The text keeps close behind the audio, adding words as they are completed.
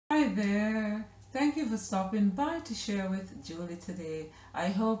there. Thank you for stopping by to share with Julie today. I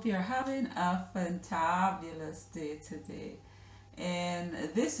hope you're having a fantabulous day today. In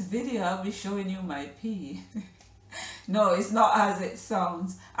this video, I'll be showing you my pee. No, it's not as it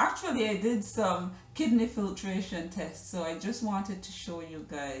sounds. Actually, I did some kidney filtration tests, so I just wanted to show you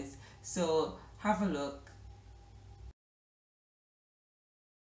guys. So have a look.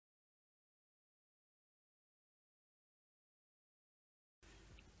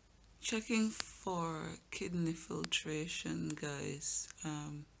 Checking for kidney filtration, guys.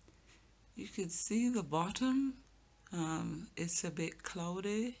 You could see the bottom. It's a bit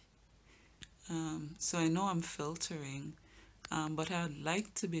cloudy. So I know I'm filtering, but I'd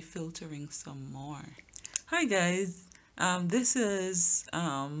like to be filtering some more. Hi guys, this is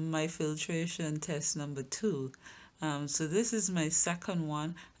my filtration test number 2. So this is my second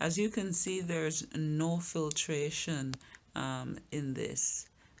one. As you can see, there's no filtration in this.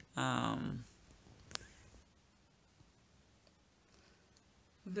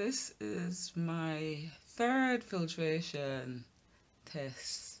 This is my third filtration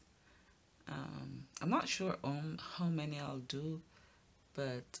test. I'm not sure how many I'll do,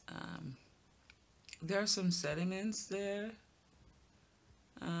 but there are some sediments there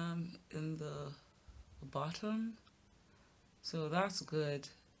in the bottom, so that's good,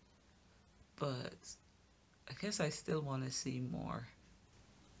 but I guess I still want to see more.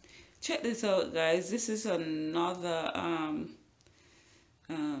 Check this out, guys. This is another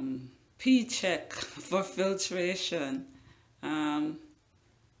pee check for filtration.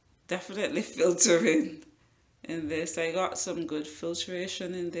 Definitely filtering in this. I got some good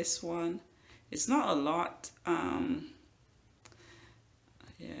filtration in this one. It's not a lot.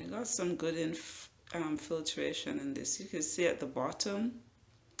 Yeah, I got some good filtration in this. You can see at the bottom,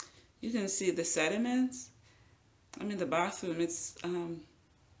 you can see the sediments. I'm in the bathroom. It's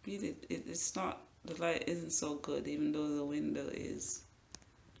really, it's not, the light isn't so good, even though the window is.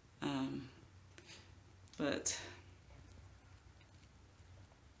 But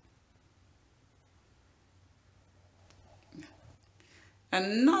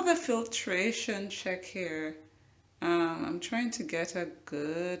another filtration check here. I'm trying to get a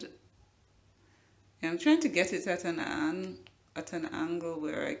good. I'm trying to get it at an angle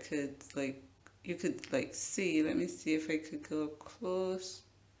where I could you could see. Let me see if I could go up close.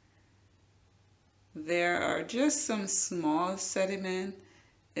 There are just some small sediment.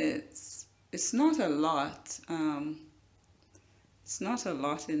 It's not a lot. It's not a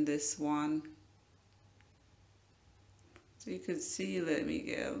lot in this one. So you could see, let me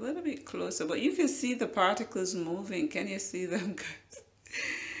get a little bit closer, but you can see the particles moving. Can you see them, guys?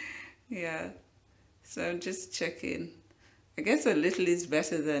 Yeah. So I'm just checking. I guess a little is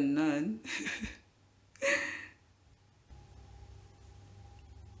better than none.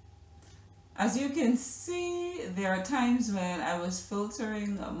 As you can see, there are times when I was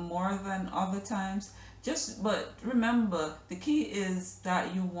filtering more than other times. But remember, the key is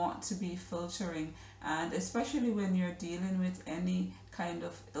that you want to be filtering, and especially when you're dealing with any kind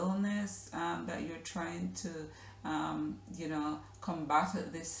of illness that you're trying to combat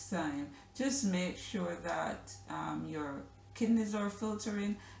at this time, just make sure that your kidneys are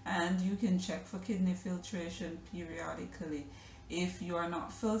filtering, and you can check for kidney filtration periodically. If you are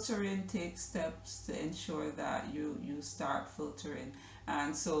not filtering, take steps to ensure that you start filtering.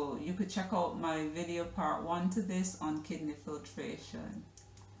 And so you could check out my video part 1 to this on kidney filtration.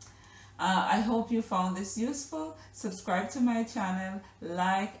 I hope you found this useful. Subscribe to my channel,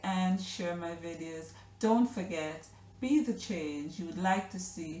 like and share my videos. Don't forget, be the change you would like to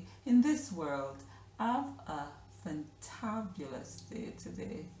see in this world. Have a fantabulous day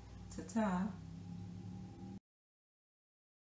today. Ta-ta.